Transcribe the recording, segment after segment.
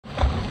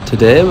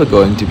Today we're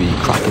going to be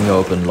cracking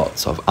open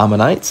lots of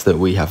ammonites that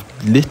we have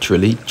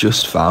literally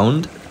just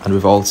found, and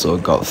we've also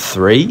got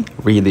 3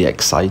 really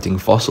exciting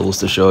fossils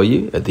to show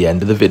you at the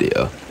end of the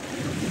video.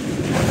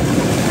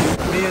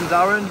 Me and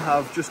Darren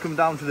have just come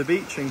down to the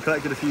beach and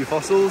collected a few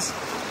fossils.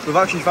 We've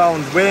actually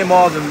found way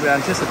more than we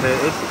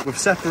anticipated. We've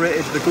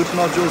separated the good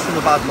nodules from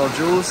the bad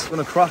nodules. We're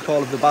going to crack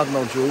all of the bad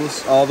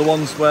nodules, or the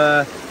ones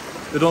where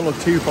they don't look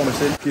too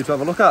promising for you to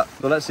have a look at.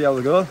 So let's see how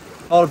they go.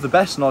 All of the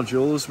best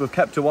nodules we've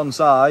kept to one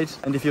side,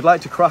 and if you'd like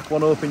to crack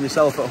one open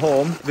yourself at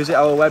home, visit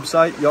our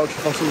website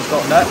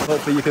yorkshirefossils.net.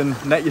 Hopefully you can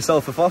net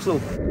yourself a fossil.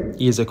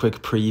 Here's a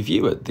quick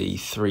preview at the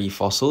 3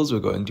 fossils we're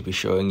going to be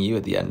showing you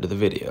at the end of the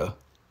video.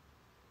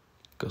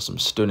 Got some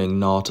stunning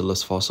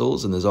Nautilus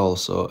fossils, and there's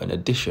also an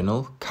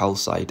additional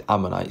calcite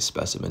ammonite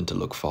specimen to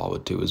look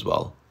forward to as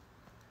well.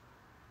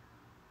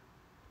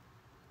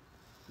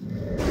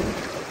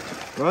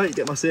 Right,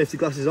 get my safety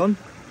glasses on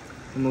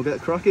and we'll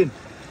get cracking.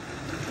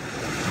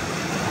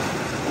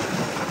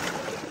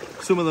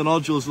 Some of the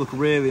nodules look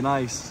really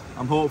nice.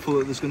 I'm hopeful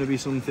that there's going to be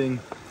something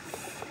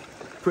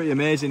pretty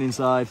amazing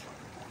inside.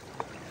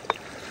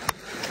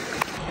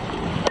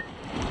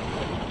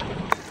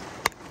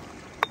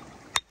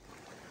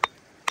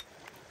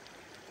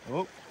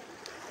 Oh,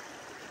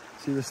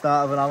 see the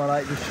start of an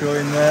ammonite just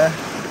showing there.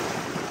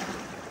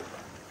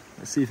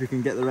 Let's see if we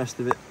can get the rest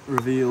of it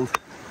revealed.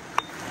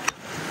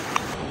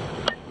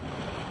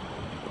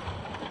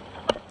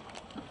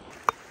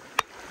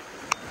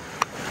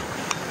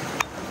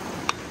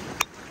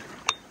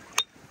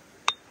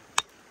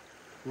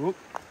 Whoop.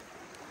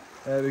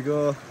 There we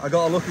go. I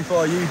got a look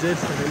before you did,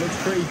 and it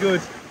looks pretty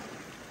good.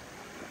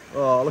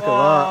 Oh, look at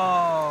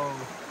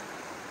that.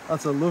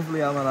 That's a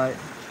lovely ammonite.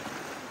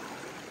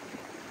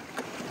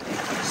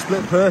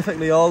 Split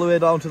perfectly all the way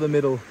down to the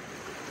middle.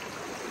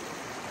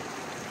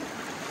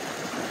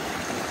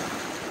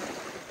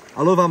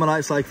 I love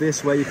ammonites like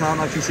this, where you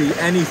can't actually see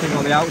anything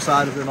on the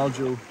outside of the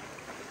nodule.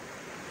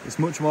 It's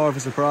much more of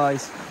a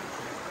surprise.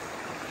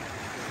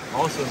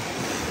 Awesome.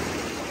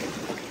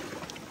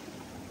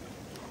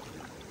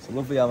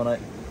 Lovely ammonite.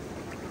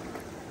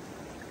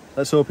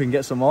 Let's hope we can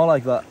get some more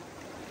like that.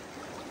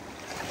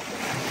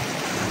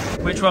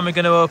 Which one are we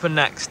going to open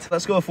next?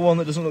 Let's go for one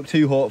that doesn't look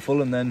too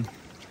hopeful, and then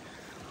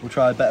we'll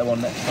try a better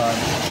one next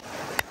time.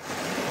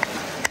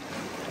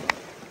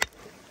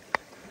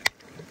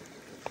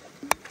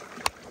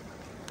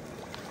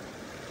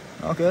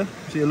 Okay,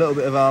 see a little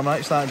bit of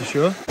ammonite starting to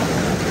show.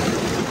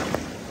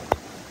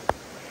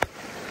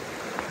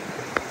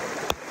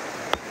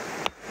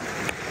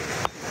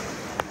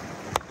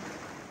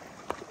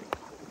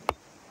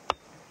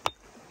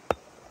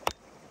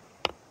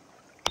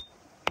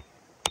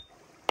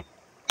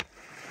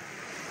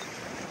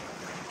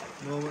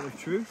 Moment of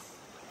truth.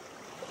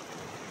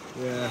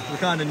 Yeah, we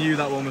kind of knew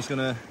that one was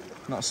gonna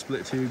not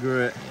split too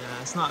great.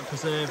 Yeah, it's not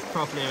preserved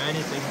properly or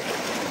anything.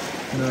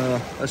 No,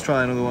 let's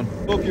try another one.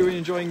 Hope you're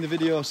enjoying the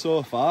video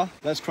so far.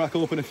 Let's crack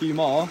open a few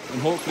more,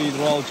 and hopefully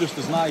they're all just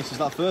as nice as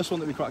that first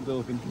one that we cracked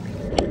open.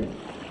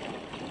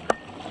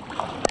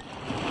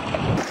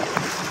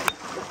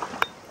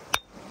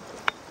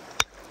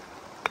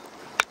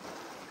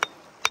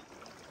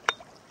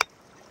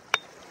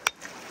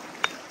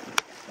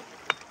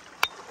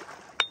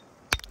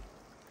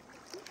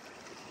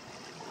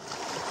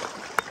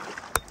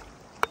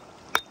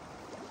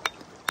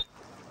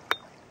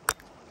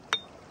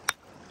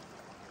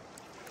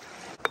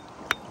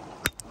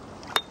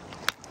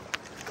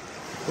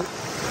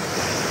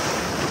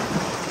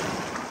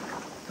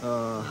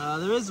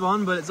 There is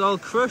one, but it's all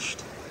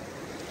crushed.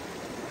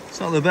 It's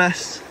not the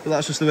best, but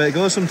that's just the way it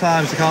goes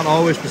sometimes. You can't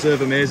always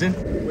preserve amazing.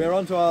 We're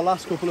on to our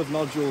last couple of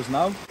nodules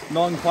now.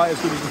 None quite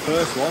as good as the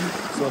first one,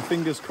 so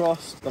fingers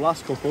crossed the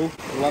last couple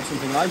will have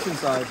something nice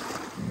inside.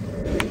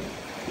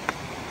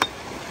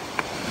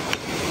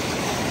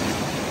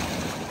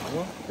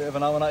 Oh, bit of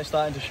an ammonite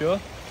starting to show.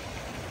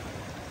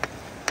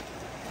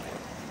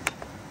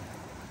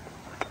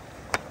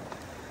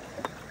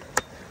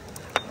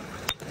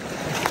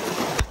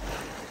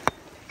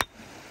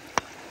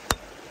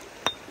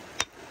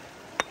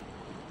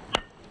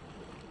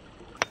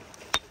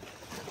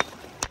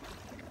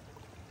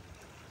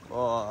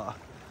 Oh,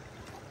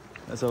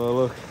 let's have a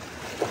look.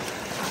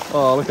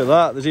 Oh, look at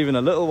that. There's even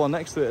a little one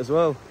next to it as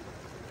well.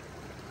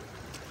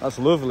 That's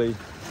lovely.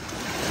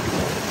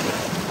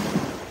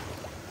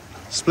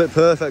 Split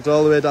perfect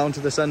all the way down to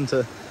the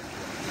centre.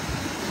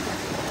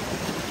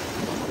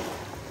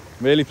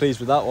 Really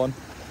pleased with that one.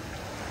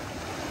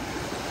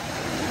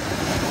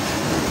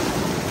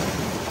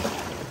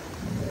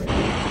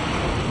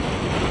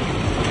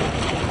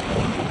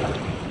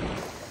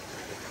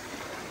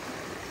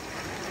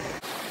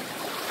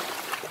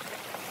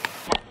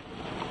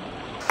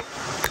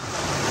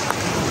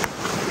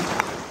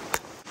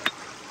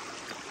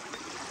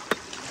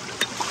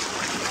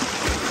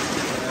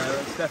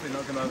 Definitely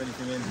not going to have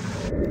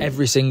anything in.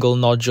 Every single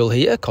nodule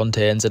here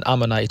contains an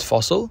ammonite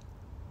fossil.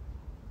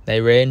 They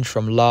range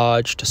from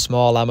large to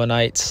small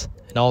ammonites,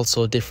 and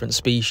also different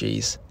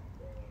species.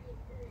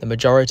 The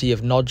majority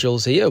of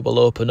nodules here will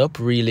open up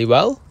really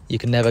well. You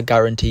can never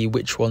guarantee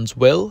which ones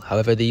will,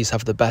 however these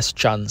have the best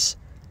chance.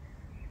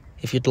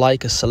 If you'd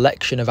like a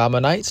selection of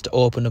ammonites to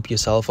open up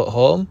yourself at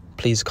home,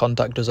 please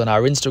contact us on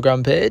our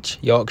Instagram page,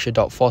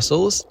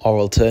 yorkshire.fossils, or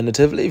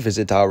alternatively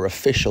visit our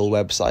official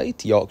website,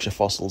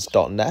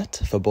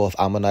 yorkshirefossils.net, for both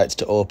ammonites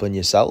to open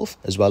yourself,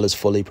 as well as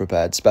fully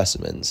prepared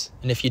specimens.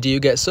 And if you do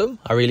get some,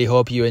 I really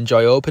hope you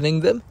enjoy opening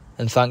them,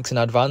 and thanks in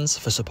advance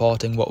for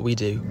supporting what we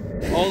do.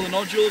 All the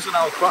nodules are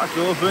now cracked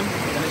open,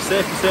 and it's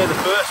safe to say the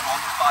first one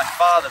was by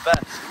far the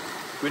best.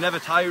 We never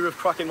tire of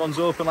cracking ones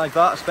open like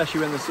that,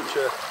 especially when there's such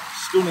a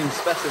stunning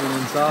specimen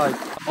inside.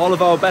 All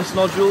of our best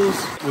nodules,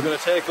 we're going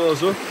to take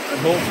those up and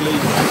hopefully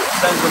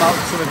send them out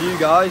to some of you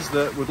guys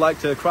that would like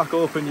to crack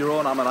open your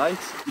own ammonite.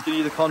 You can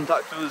either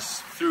contact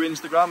us through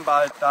Instagram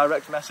by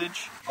direct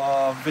message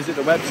or visit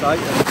the website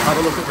and have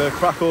a look at the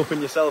crack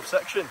open yourself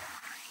section.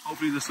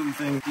 Hopefully there's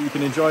something you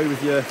can enjoy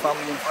with your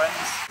family and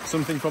friends,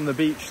 something from the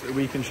beach that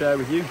we can share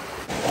with you.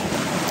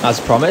 As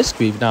promised,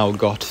 we've now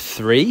got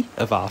 3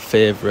 of our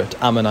favourite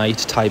ammonite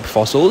type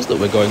fossils that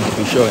we're going to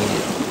be showing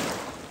you.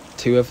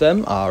 2 of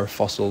them are a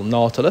fossil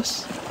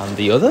Nautilus and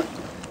the other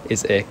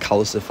is a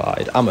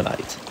calcified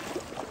ammonite.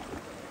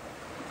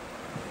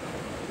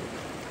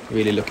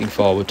 Really looking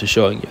forward to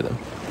showing you them.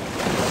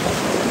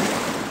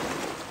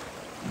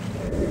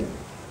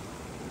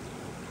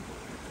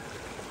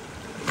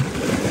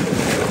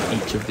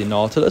 Each of the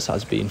Nautilus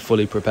has been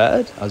fully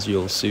prepared, as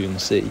you'll soon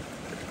see.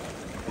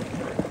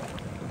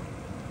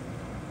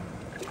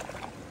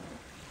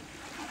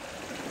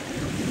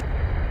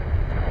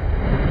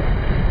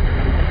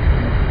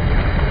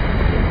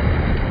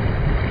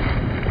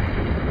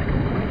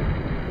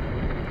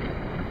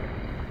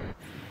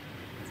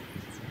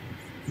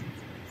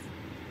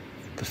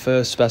 The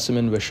first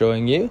specimen we're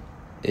showing you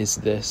is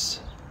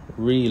this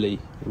really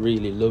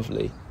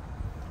lovely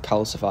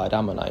calcified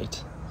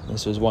ammonite.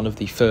 This was one of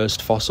the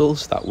first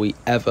fossils that we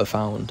ever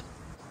found.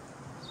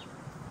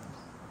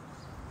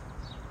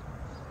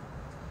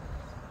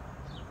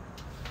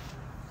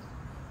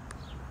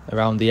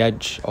 Around the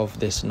edge of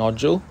this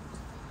nodule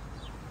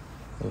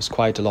there was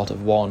quite a lot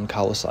of worn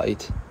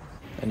calcite,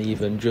 and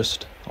even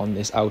just on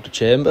this outer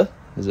chamber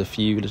there's a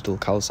few little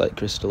calcite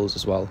crystals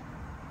as well.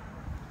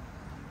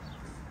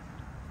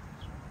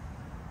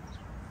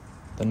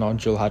 The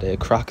nodule had a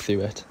crack through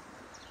it.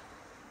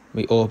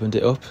 We opened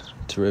it up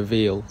to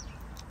reveal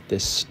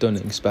this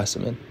stunning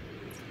specimen.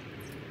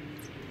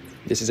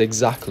 This is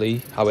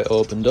exactly how it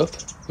opened up.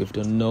 We've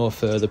done no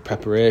further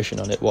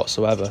preparation on it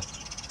whatsoever.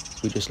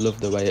 We just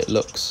love the way it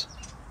looks,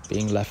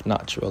 being left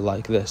natural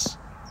like this.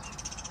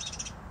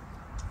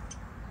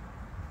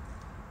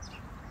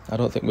 I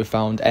don't think we've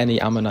found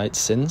any ammonites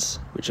since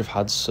which have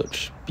had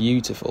such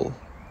beautiful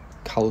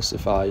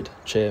calcified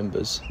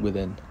chambers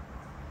within.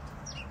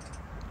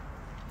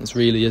 This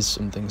really is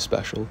something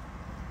special.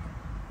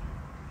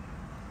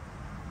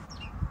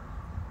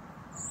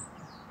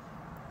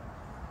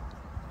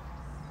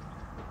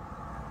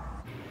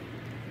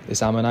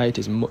 This ammonite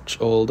is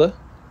much older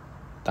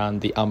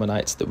than the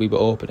ammonites that we were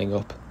opening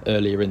up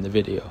earlier in the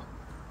video.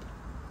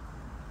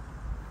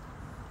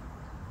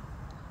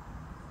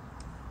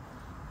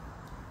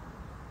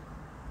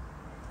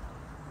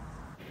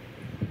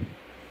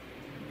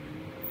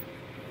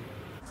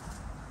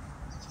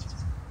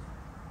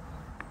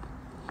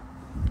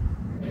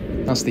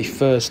 That's the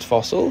first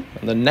fossil,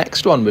 and the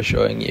next one we're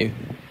showing you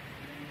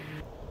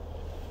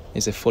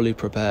is a fully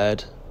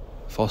prepared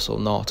fossil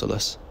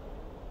Nautilus.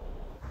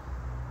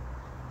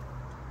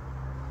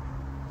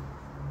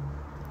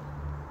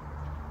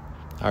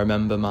 I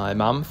remember my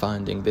mum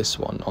finding this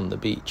one on the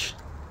beach.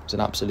 It was an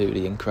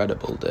absolutely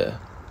incredible day.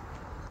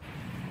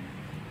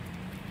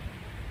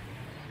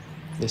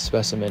 This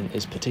specimen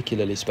is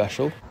particularly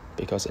special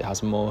because it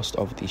has most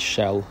of the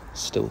shell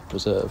still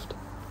preserved.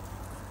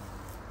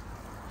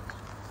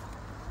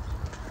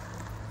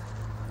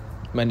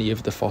 Many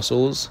of the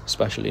fossils,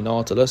 especially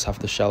Nautilus, have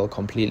the shell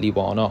completely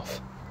worn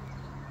off.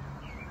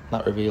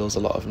 That reveals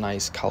a lot of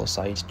nice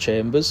calcite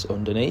chambers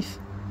underneath.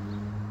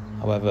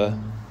 However,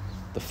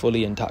 the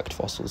fully intact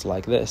fossils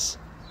like this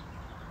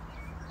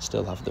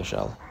still have the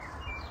shell.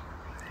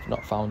 I've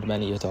not found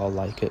many at all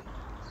like it.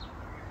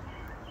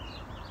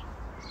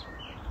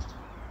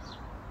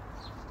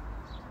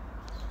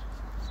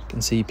 You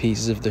can see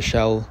pieces of the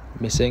shell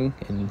missing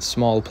in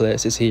small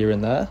places here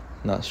and there,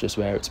 and that's just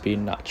where it's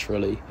been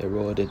naturally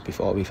eroded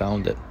before we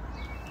found it.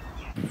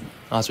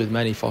 As with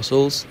many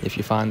fossils, if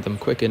you find them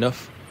quick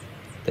enough,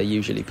 they're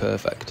usually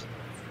perfect.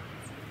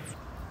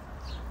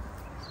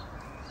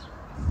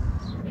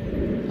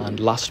 And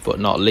last but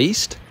not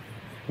least,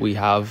 we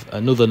have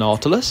another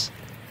Nautilus,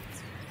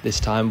 this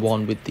time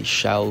one with the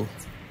shell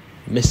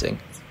missing.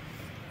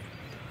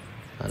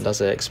 And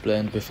as I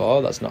explained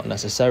before, that's not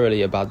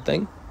necessarily a bad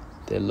thing.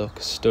 They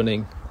look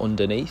stunning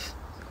underneath.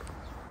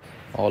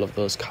 All of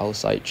those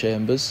calcite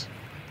chambers.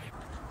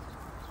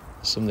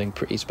 Something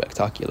pretty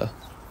spectacular.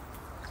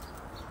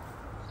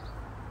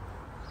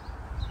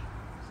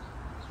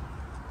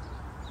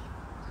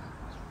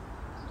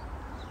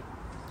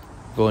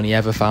 I've only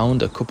ever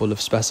found a couple of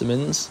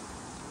specimens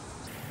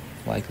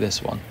like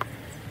this one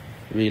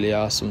really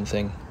are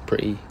something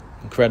pretty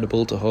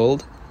incredible to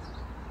hold.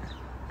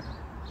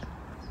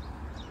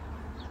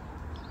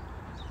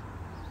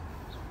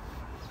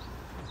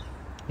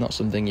 Not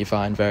something you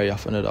find very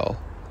often at all.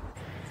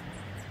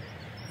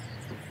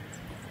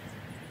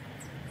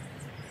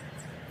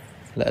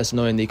 Let us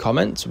know in the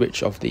comments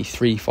which of the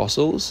 3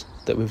 fossils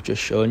that we've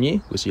just shown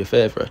you was your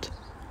favourite.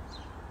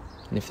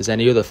 And if there's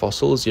any other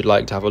fossils you'd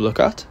like to have a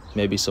look at,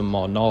 maybe some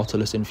more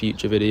Nautilus in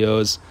future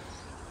videos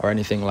or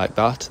anything like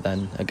that,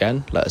 then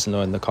again, let us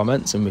know in the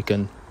comments and we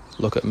can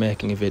look at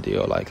making a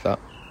video like that.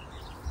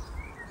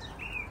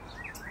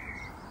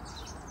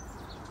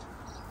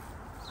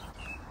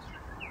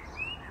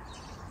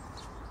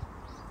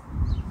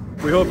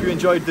 We hope you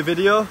enjoyed the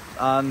video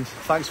and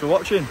thanks for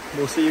watching.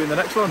 We'll see you in the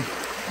next one.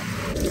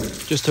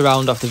 Just to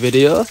round off the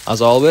video,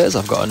 as always,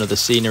 I've got another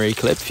scenery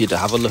clip for you to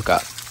have a look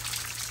at.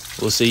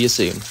 We'll see you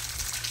soon.